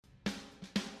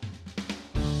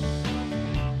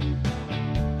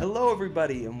Hello,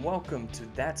 everybody, and welcome to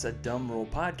That's a Dumb Rule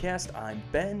podcast. I'm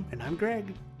Ben. And I'm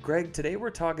Greg. Greg, today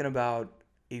we're talking about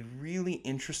a really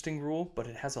interesting rule, but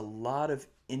it has a lot of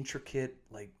intricate,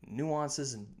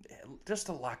 nuances and just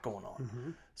a lot going on.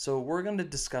 Mm-hmm. So we're going to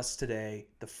discuss today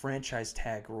the franchise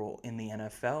tag rule in the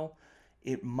NFL.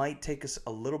 It might take us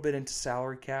a little bit into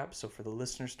salary cap, so for the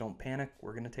listeners, don't panic.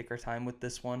 We're going to take our time with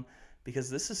this one because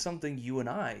this is something you and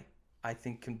I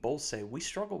think, can both say we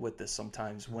struggle with this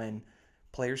sometimes when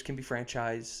players can be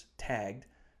franchise tagged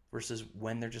versus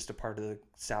when they're just a part of the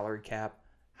salary cap.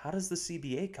 How does the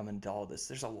CBA come into all this?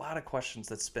 There's a lot of questions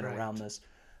that spin around this.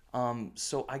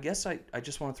 So I guess I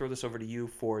just want to throw this over to you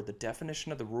for the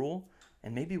definition of the rule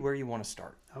and maybe where you want to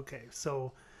start. Okay,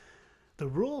 so the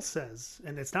rule says,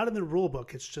 and it's not in the rule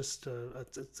book, it's just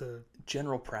it's a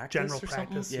general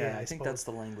practice. Yeah, I think that's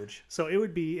the language. So it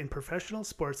would be in professional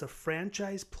sports, a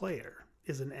franchise player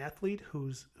is an athlete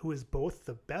who is both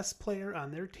the best player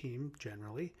on their team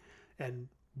generally and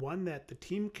one that the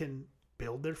team can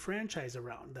build their franchise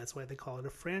around. That's why they call it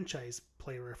a franchise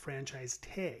player or a franchise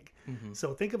tag. Mm-hmm.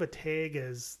 So think of a tag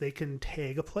as they can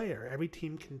tag a player. Every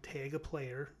team can tag a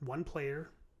player, one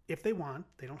player, if they want.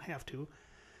 They don't have to.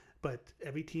 But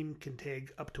every team can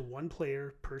tag up to one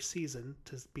player per season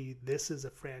to be this is a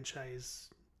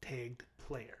franchise tagged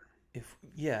player.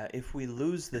 If we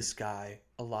lose this guy,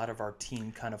 a lot of our team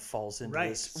kind of falls into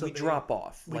this. So we drop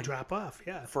off. We drop off,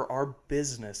 yeah. For our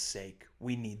business sake,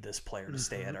 we need this player to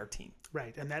stay at our team.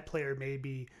 Right, and that player may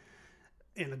be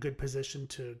in a good position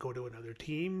to go to another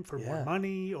team for more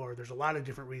money, or there's a lot of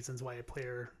different reasons why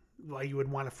you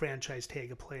would want to franchise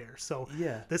tag a player. So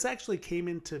this actually came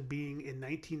into being in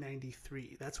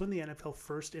 1993. That's when the NFL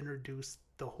first introduced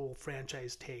the whole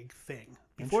franchise tag thing.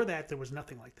 Before that, there was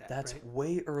nothing like that. That's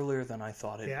way earlier than I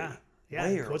thought it'd be. Yeah,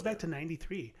 it goes back to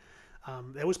 93.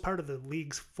 That was part of the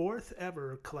league's fourth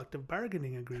ever collective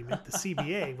bargaining agreement, the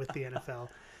CBA, with the NFL.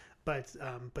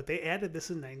 But they added this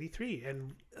in 93.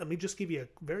 And let me just give you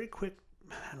a very quick,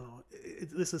 I don't know,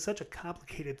 this is such a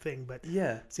complicated thing, but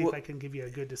see if I can give you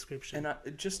a good description.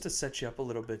 And just to set you up a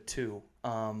little bit too,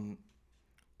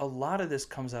 a lot of this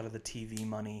comes out of the TV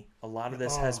money. A lot of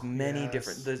this has many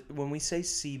different, when we say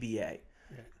CBA,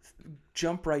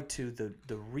 jump right to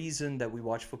the reason that we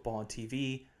watch football on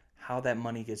TV, how that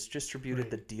money gets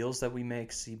distributed, the deals that we make,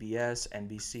 CBS,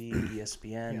 NBC,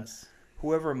 ESPN,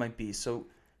 whoever it might be. So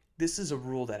this is a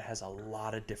rule that has a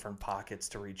lot of different pockets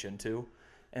to reach into.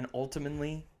 And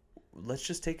ultimately, let's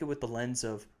just take it with the lens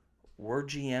of we're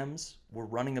GMs, we're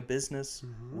running a business,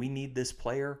 we need this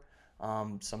player.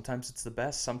 Sometimes it's the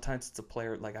best, sometimes it's a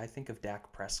player, like I think of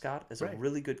Dak Prescott as a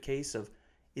really good case of,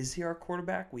 is he our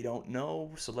quarterback? We don't know,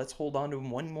 so let's hold on to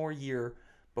him one more year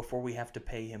before we have to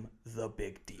pay him the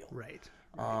big deal. Right.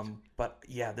 But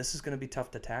this is going to be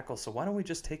tough to tackle, so why don't we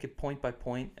just take it point by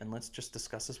point and let's just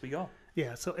discuss as we go.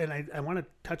 Yeah, so, and I want to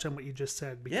touch on what you just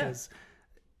said because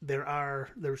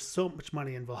there's so much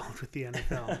money involved with the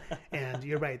NFL. And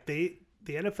you're right, the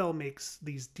NFL makes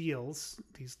these deals,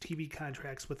 these TV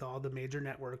contracts with all the major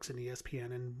networks and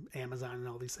ESPN and Amazon and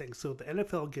all these things. So the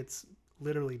NFL gets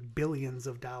literally billions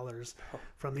of dollars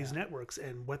from these networks.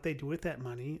 And what they do with that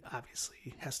money,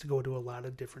 obviously, has to go to a lot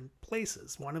of different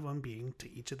places. One of them being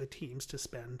to each of the teams to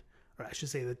spend, or I should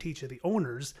say each of the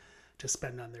owners to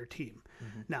spend on their team.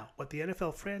 Now, what the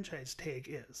NFL franchise tag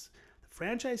is, the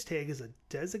franchise tag is a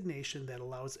designation that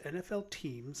allows NFL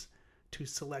teams to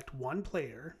select one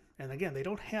player, and again, they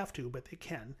don't have to, but they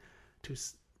can,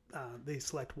 they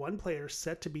select one player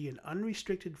set to be an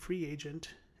unrestricted free agent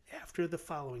after the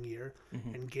following year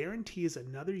and guarantees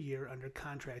another year under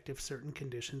contract if certain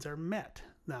conditions are met.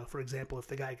 Now, for example, if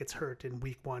the guy gets hurt in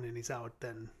week 1 and he's out,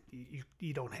 then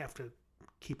you don't have to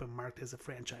keep him marked as a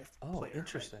franchise player. Oh,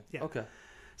 interesting. Right? Yeah. Okay.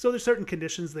 So there's certain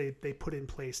conditions they put in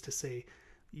place to say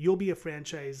you'll be a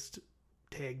franchised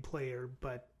tag player,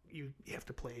 but you have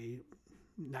to play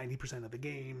 90% of the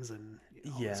games and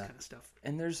all this kind of stuff.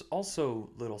 And there's also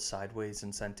little sideways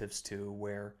incentives too,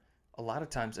 where a lot of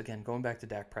times, again, going back to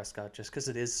Dak Prescott, just because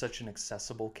it is such an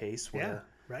accessible case where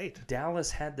Dallas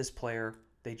had this player,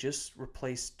 they just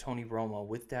replaced Tony Romo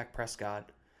with Dak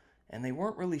Prescott, and they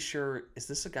weren't really sure, is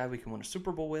this a guy we can win a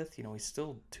Super Bowl with? He's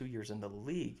still 2 years into the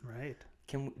league. Right.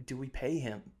 Do we pay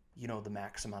him, the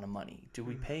max amount of money? Do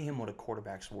we pay him what a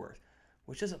quarterback's worth?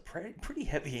 Which is a pretty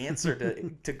heavy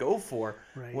answer to go for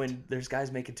when there's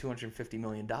guys making $250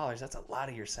 million. That's a lot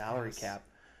of your salary cap.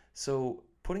 So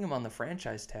putting him on the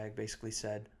franchise tag basically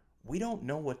said, we don't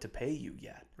know what to pay you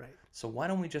yet. Right. So why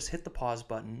don't we just hit the pause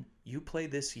button, you play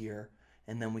this year,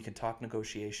 and then we can talk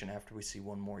negotiation after we see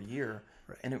one more year.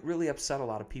 Right. And it really upset a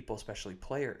lot of people, especially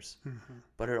players.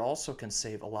 But it also can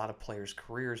save a lot of players'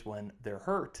 careers when they're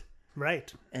hurt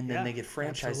Right. And then they get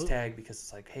franchise tag because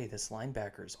it's like, hey, this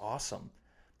linebacker is awesome,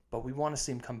 but we want to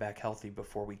see him come back healthy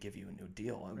before we give you a new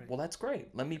deal. Right. Well, that's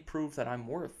great. Let me prove that I'm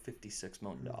worth $56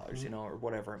 million, or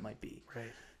whatever it might be.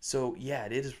 Right. So, yeah,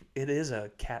 it is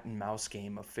a cat and mouse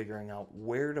game of figuring out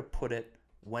where to put it,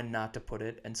 when not to put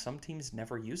it, and some teams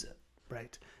never use it.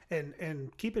 Right.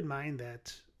 And keep in mind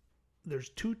that there's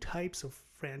two types of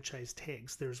franchise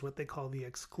tags. There's what they call the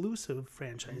exclusive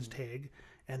franchise tag,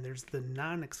 and there's the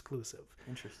non-exclusive.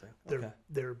 Interesting.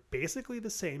 They're basically the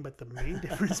same, but the main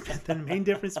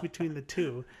difference between the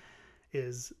two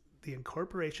is the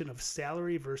incorporation of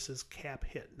salary versus cap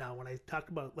hit. Now, when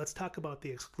let's talk about the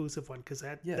exclusive one, because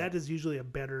that is usually a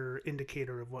better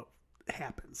indicator of what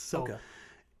happens. So,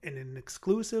 in an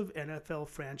exclusive NFL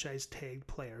franchise tagged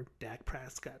player, Dak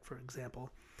Prescott, for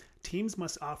example, teams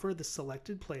must offer the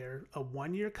selected player a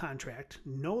 1-year contract,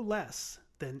 no less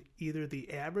than either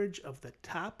the average of the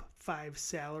top 5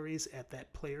 salaries at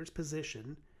that player's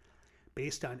position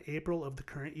based on April of the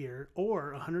current year,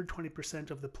 or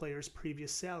 120% of the player's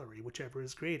previous salary, whichever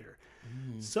is greater.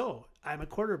 So I'm a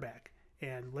quarterback,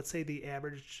 and let's say the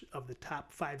average of the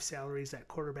top 5 salaries at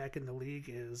quarterback in the league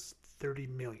is $30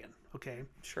 million. Okay.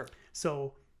 Sure.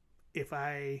 So if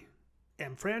I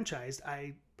am franchised,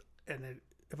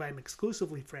 if I'm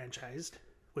exclusively franchised,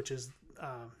 which is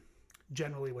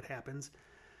generally what happens,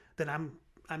 then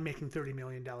I'm making $30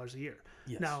 million a year.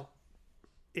 Yes. Now,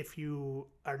 if you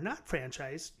are not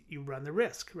franchised, you run the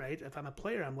risk, right? If I'm a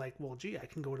player, I'm like, well, gee, I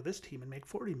can go to this team and make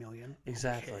 $40 million.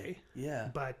 Exactly. Okay. Yeah.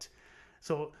 But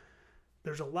so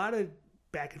there's a lot of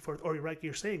back and forth. Or like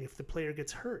you're saying, if the player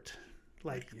gets hurt,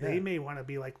 they may want to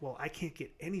be like, well, I can't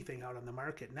get anything out on the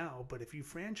market now, but if you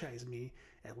franchise me,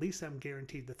 at least I'm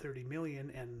guaranteed the $30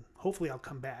 million, and hopefully I'll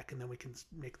come back, and then we can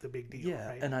make the big deal. Yeah,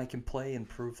 right? And I can play and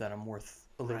prove that I'm worth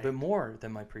a little bit more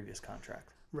than my previous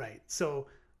contract. Right. So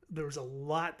there's a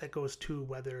lot that goes to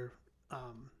whether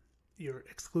you're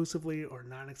exclusively or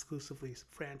non-exclusively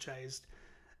franchised.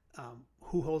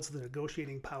 Who holds the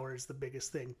negotiating power is the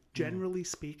biggest thing. Generally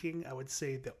speaking, I would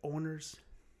say the owners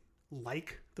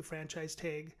like the franchise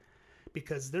tag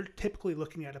because they're typically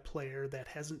looking at a player that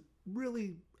hasn't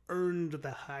really earned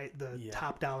the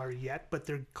top dollar yet, but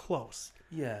they're close.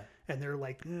 Yeah. And they're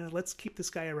like, let's keep this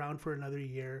guy around for another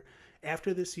year.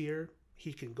 After this year,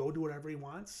 he can go do whatever he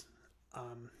wants.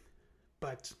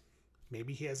 But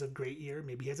maybe he has a great year.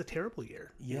 Maybe he has a terrible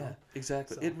year. Yeah,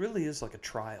 exactly. So, it really is like a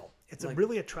trial. It's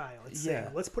really a trial. It's saying,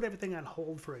 let's put everything on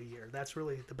hold for a year. That's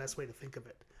really the best way to think of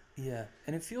it. Yeah,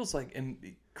 and it feels like, and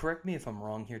correct me if I'm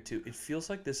wrong here too, it feels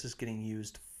like this is getting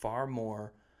used far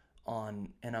more on,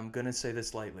 and I'm going to say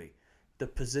this lightly, the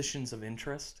positions of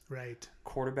interest. Right.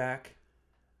 Quarterback,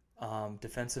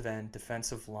 defensive end,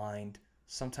 defensive line.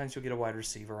 Sometimes you'll get a wide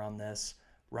receiver on this.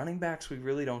 Running backs we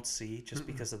really don't see just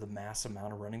because of the mass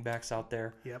amount of running backs out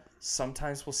there. Yep.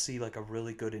 Sometimes we'll see like a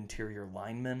really good interior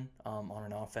lineman on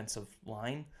an offensive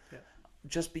line. Yep.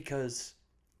 Just because,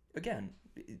 again,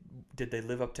 did they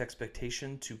live up to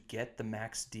expectation to get the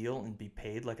max deal and be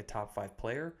paid like a top 5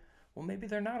 player? Well, maybe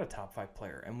they're not a top 5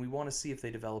 player, and we want to see if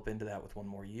they develop into that with one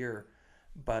more year.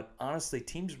 But honestly,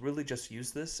 teams really just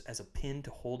use this as a pin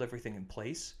to hold everything in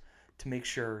place to make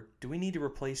sure, do we need to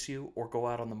replace you or go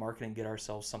out on the market and get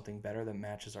ourselves something better that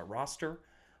matches our roster?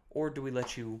 Or do we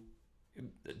let you,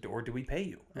 or do we pay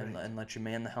you and let you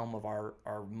man the helm of our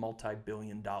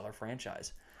multi-billion-dollar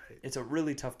franchise? Right. It's a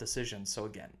really tough decision. So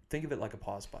again, think of it like a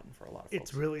pause button for a lot of folks.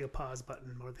 It's really a pause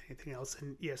button more than anything else.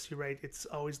 And yes, you're right. It's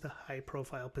always the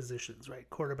high-profile positions, right?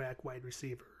 Quarterback, wide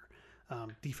receiver,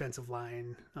 defensive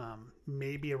line,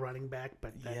 maybe a running back,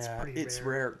 but that's pretty rare. It's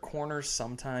rare. Corners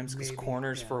sometimes, because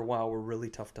corners for a while were really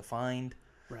tough to find.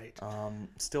 Right.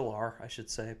 Still are, I should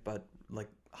say, but like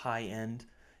high end,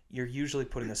 you're usually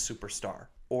putting a superstar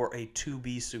or a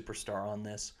to-be superstar on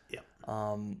this. Yep.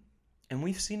 And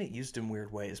we've seen it used in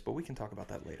weird ways, but we can talk about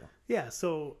that later. Yeah,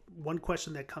 so one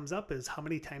question that comes up is how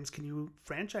many times can you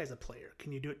franchise a player?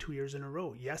 Can you do it 2 years in a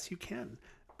row? Yes, you can.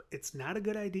 It's not a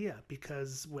good idea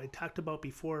because what I talked about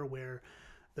before where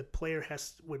the player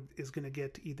is going to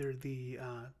get either the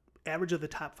average of the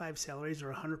top 5 salaries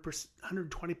or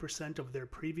 120% of their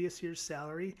previous year's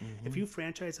salary. Mm-hmm. If you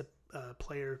franchise a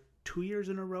player 2 years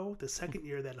in a row, the second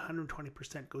year that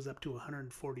 120% goes up to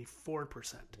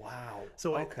 144%. Wow.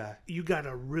 So you got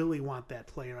to really want that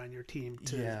player on your team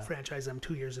to franchise them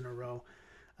 2 years in a row.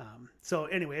 So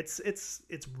anyway,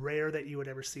 it's rare that you would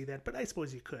ever see that, but I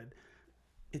suppose you could.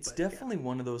 It's definitely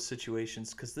one of those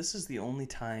situations because this is the only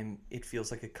time it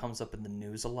feels like it comes up in the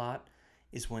news a lot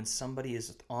is when somebody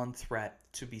is on threat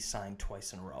to be signed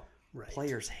twice in a row. Right.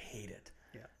 Players hate it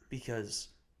because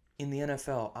in the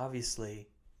NFL, obviously,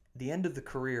 the end of the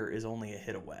career is only a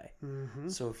hit away. Mm-hmm.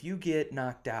 So if you get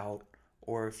knocked out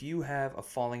or if you have a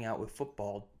falling out with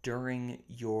football during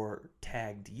your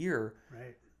tagged year,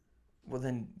 right, well,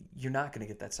 then you're not going to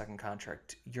get that second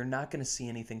contract. You're not going to see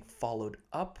anything followed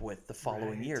up with the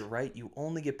following year, right? You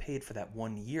only get paid for that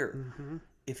 1 year. Mm-hmm.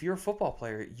 If you're a football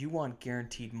player, you want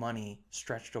guaranteed money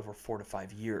stretched over 4 to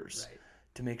 5 years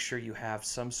to make sure you have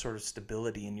some sort of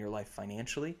stability in your life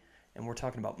financially. And we're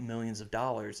talking about millions of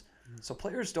dollars. Mm-hmm. So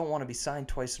players don't want to be signed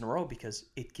twice in a row because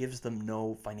it gives them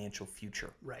no financial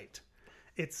future. Right.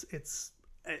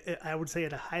 I would say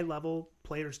at a high level,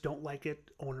 players don't like it.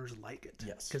 Owners like it.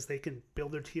 Yes. Because they can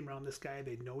build their team around this guy.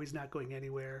 They know he's not going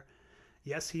anywhere.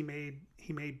 Yes, he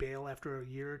may bail after a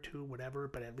year or two, whatever,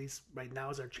 but at least right now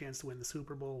is our chance to win the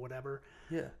Super Bowl, whatever.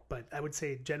 Yeah. But I would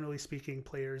say, generally speaking,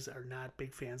 players are not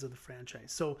big fans of the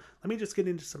franchise. So let me just get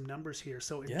into some numbers here.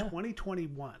 So in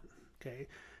 2021,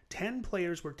 10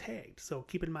 players were tagged. So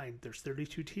keep in mind, there's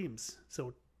 32 teams.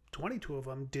 So 22 of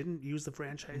them didn't use the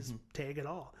franchise tag at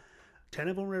all. 10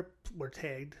 of them were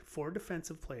tagged, 4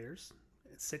 defensive players,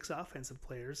 6 offensive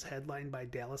players, headlined by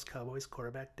Dallas Cowboys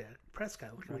quarterback Dak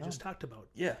Prescott, like we just talked about.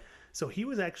 Yeah. So he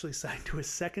was actually signed to his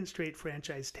second straight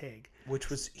franchise tag. Which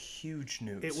was huge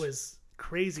news. It was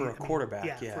crazy. For a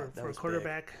quarterback, for a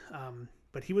quarterback.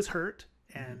 But he was hurt,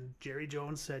 and Jerry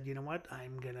Jones said, you know what,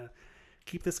 I'm going to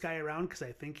keep this guy around because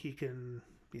I think he can,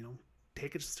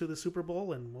 take us to the Super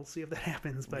Bowl, and we'll see if that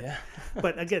happens. But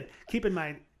but again, keep in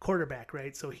mind, quarterback,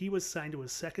 right? So he was signed to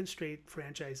his second straight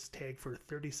franchise tag for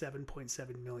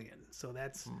 $37.7 million. So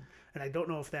that's, and I don't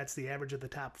know if that's the average of the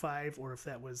top 5 or if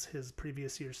that was his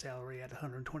previous year's salary at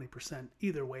 120%.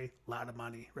 Either way, a lot of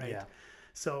money, right? Yeah.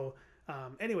 So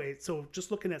anyway, so just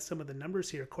looking at some of the numbers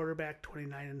here, quarterback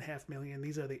 $29.5 million.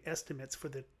 These are the estimates for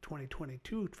the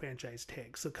 2022 franchise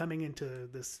tag. So coming into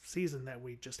this season that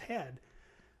we just had,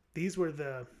 these were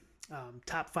the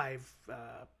top 5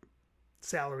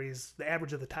 salaries, the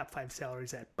average of the top 5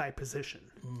 salaries by position.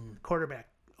 Quarterback,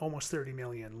 almost $30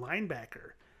 million.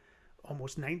 Linebacker,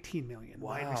 almost $19 million. Wow.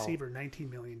 Wide receiver, $19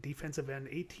 million. Defensive end,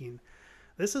 $18 million.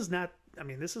 This is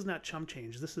not chump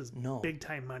change. This is big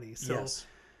time money. So, yes.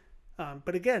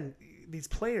 But again, these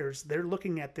players, they're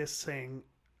looking at this saying,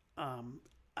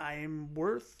 I'm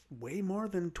worth way more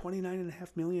than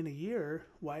 $29.5 million a year.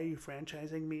 Why are you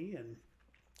franchising me? And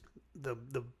the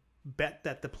bet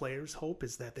that the players hope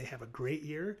is that they have a great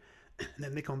year, and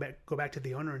then they go back to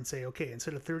the owner and say, okay,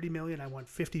 instead of $30 million, I want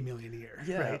 $50 million a year.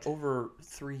 Yeah, right? Over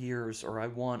 3 years, or I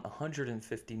want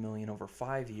 $150 million over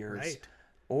 5 years. Right.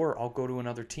 Or I'll go to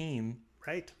another team.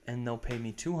 Right. And they'll pay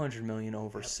me $200 million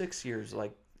over 6 years.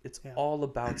 Like, it's all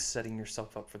about setting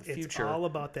yourself up for the future. It's all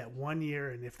about that 1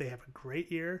 year, and if they have a great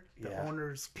year, the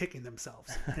owner's kicking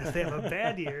themselves. And if they have a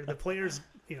bad year, the players,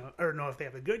 if they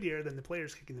have a good year, then the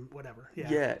players kicking them, whatever.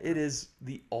 Yeah, it is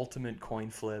the ultimate coin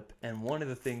flip. And one of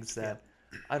the things that,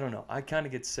 I don't know, I kind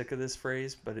of get sick of this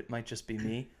phrase, but it might just be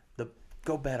me,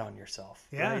 go bet on yourself.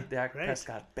 Yeah, right? Dak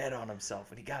Prescott bet on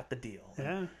himself, and he got the deal.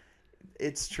 Yeah.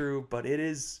 It's true, but it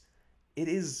is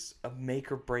a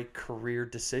make or break career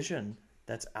decision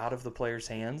that's out of the player's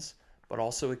hands, but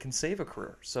also it can save a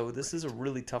career. So this is a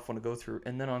really tough one to go through.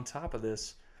 And then on top of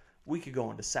this, we could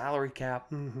go into salary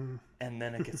cap, and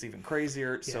then it gets even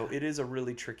crazier. So it is a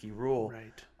really tricky rule.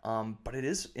 Right. But it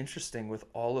is interesting with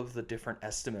all of the different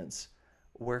estimates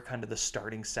where kind of the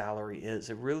starting salary is.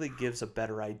 It really gives a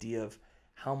better idea of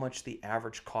how much the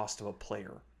average cost of a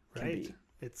player can be.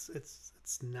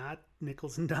 It's not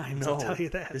nickels and dimes, I'll tell you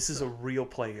that. This is a real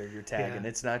player you're tagging.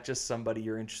 It's not just somebody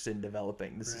you're interested in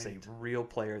developing. This is a real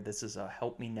player. This is a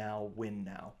help me now, win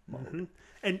now mode.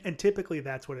 And typically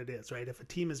that's what it is, right? If a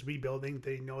team is rebuilding,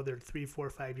 they know they're 3, 4,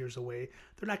 5 years away.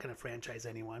 They're not going to franchise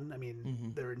anyone. I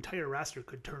mean, their entire roster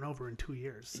could turn over in 2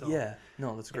 years. So,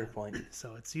 that's a great point.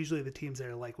 So it's usually the teams that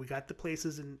are like, we got the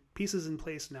pieces in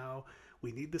place now.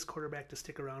 We need this quarterback to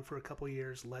stick around for a couple of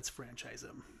years. Let's franchise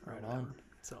him. Right on.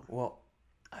 Well,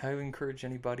 I encourage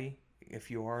anybody, if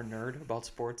you are a nerd about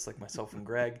sports like myself and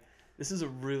Greg, this is a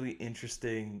really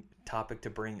interesting topic to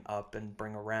bring up and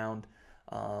bring around.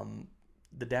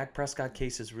 The Dak Prescott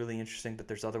case is really interesting, but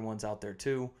there's other ones out there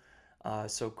too.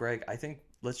 So, Greg, I think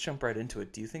let's jump right into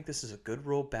it. Do you think this is a good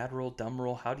rule, bad rule, dumb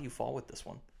rule? How do you fall with this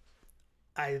one?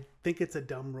 I think it's a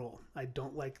dumb rule. I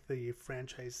don't like the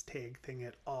franchise tag thing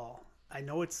at all. I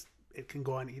know it can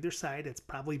go on either side. It's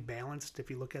probably balanced if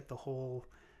you look at the whole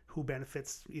who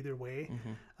benefits either way.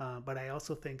 But I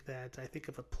also think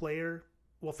if a player,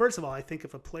 first of all, I think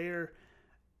if a player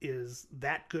is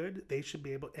that good, they should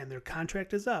be able, and their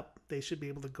contract is up, they should be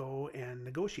able to go and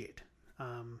negotiate.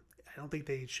 I don't think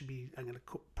they should be, I'm going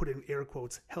to put in air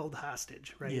quotes, held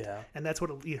hostage, right? Yeah. And that's what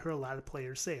you hear a lot of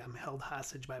players say, I'm held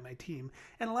hostage by my team.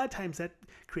 And a lot of times that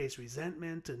creates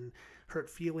resentment and hurt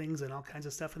feelings and all kinds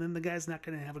of stuff. And then the guy's not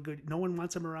going to have a good, no one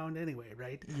wants him around anyway,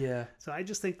 right? Yeah. So I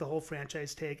just think the whole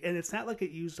franchise tag, and it's not like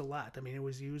it used a lot. I mean, it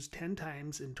was used 10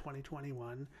 times in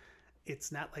 2021.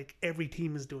 It's not like every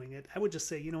team is doing it. I would just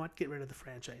say, you know what, get rid of the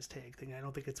franchise tag thing. I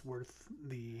don't think it's worth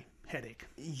the headache.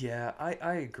 Yeah,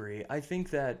 I agree. I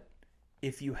think that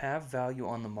if you have value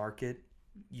on the market,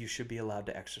 you should be allowed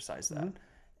to exercise that. Mm-hmm.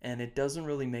 And it doesn't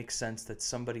really make sense that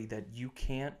somebody that you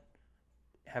can't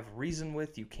have reason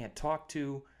with, you can't talk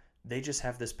to, they just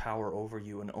have this power over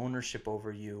you and ownership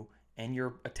over you and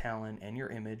your talent and your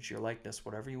image, your likeness,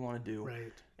 whatever you want to do.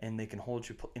 Right. And they can hold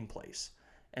you in place.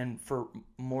 And for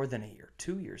more than a year,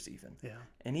 2 years even. Yeah.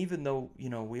 And even though,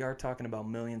 we are talking about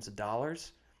millions of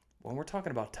dollars, when we're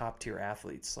talking about top tier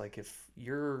athletes, like if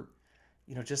you're,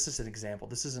 just as an example,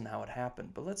 this isn't how it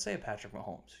happened, but let's say a Patrick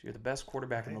Mahomes, you're the best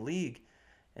quarterback in the league,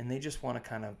 and they just want to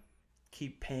kind of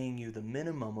keep paying you the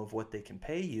minimum of what they can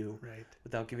pay you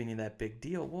without giving you that big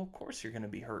deal. Well, of course you're going to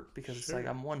be hurt because it's like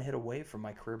I'm one hit away from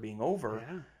my career being over.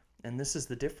 Yeah. And this is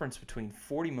the difference between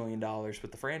 $40 million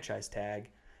with the franchise tag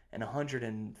and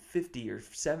 $150 or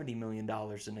 $70 million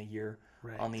in a year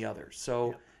on the other.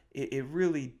 So it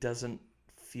really doesn't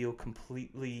feel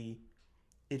completely...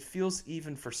 It feels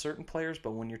even for certain players,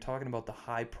 but when you're talking about the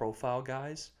high-profile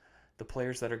guys, the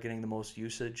players that are getting the most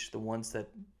usage, the ones that,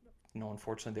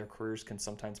 unfortunately their careers can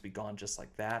sometimes be gone just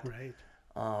like that. Right.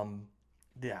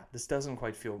 This doesn't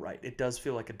quite feel right. It does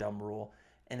feel like a dumb rule,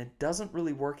 and it doesn't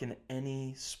really work in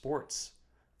any sports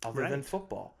other than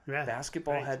football.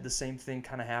 Basketball had the same thing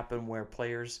kind of happen where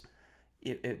players,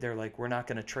 they're like, we're not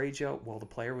going to trade you. Well, the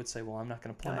player would say, well, I'm not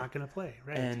going to play. I'm not going to play,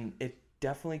 right. And it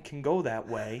definitely can go that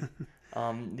way.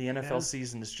 The NFL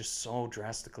season is just so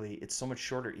drastically, it's so much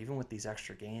shorter, even with these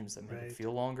extra games that make it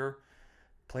feel longer.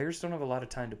 Players don't have a lot of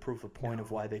time to prove a point of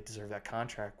why they deserve that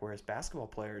contract, whereas basketball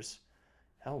players,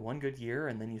 hell, one good year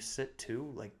and then you sit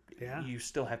two, like you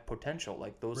still have potential.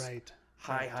 Like those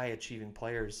high achieving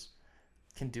players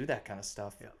can do that kind of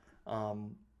stuff.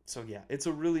 So it's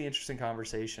a really interesting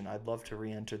conversation. I'd love to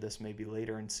re-enter this maybe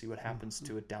later and see what happens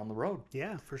to it down the road.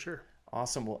 Yeah, for sure.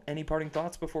 Awesome. Well, any parting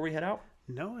thoughts before we head out?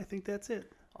 No, I think that's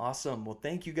it. Awesome. Well,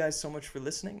 thank you guys so much for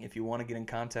listening. If you want to get in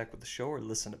contact with the show or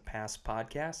listen to past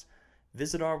podcasts,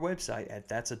 visit our website at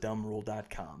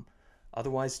that'sadumbRule.com.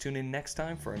 Otherwise, tune in next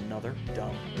time for another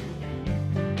Dumb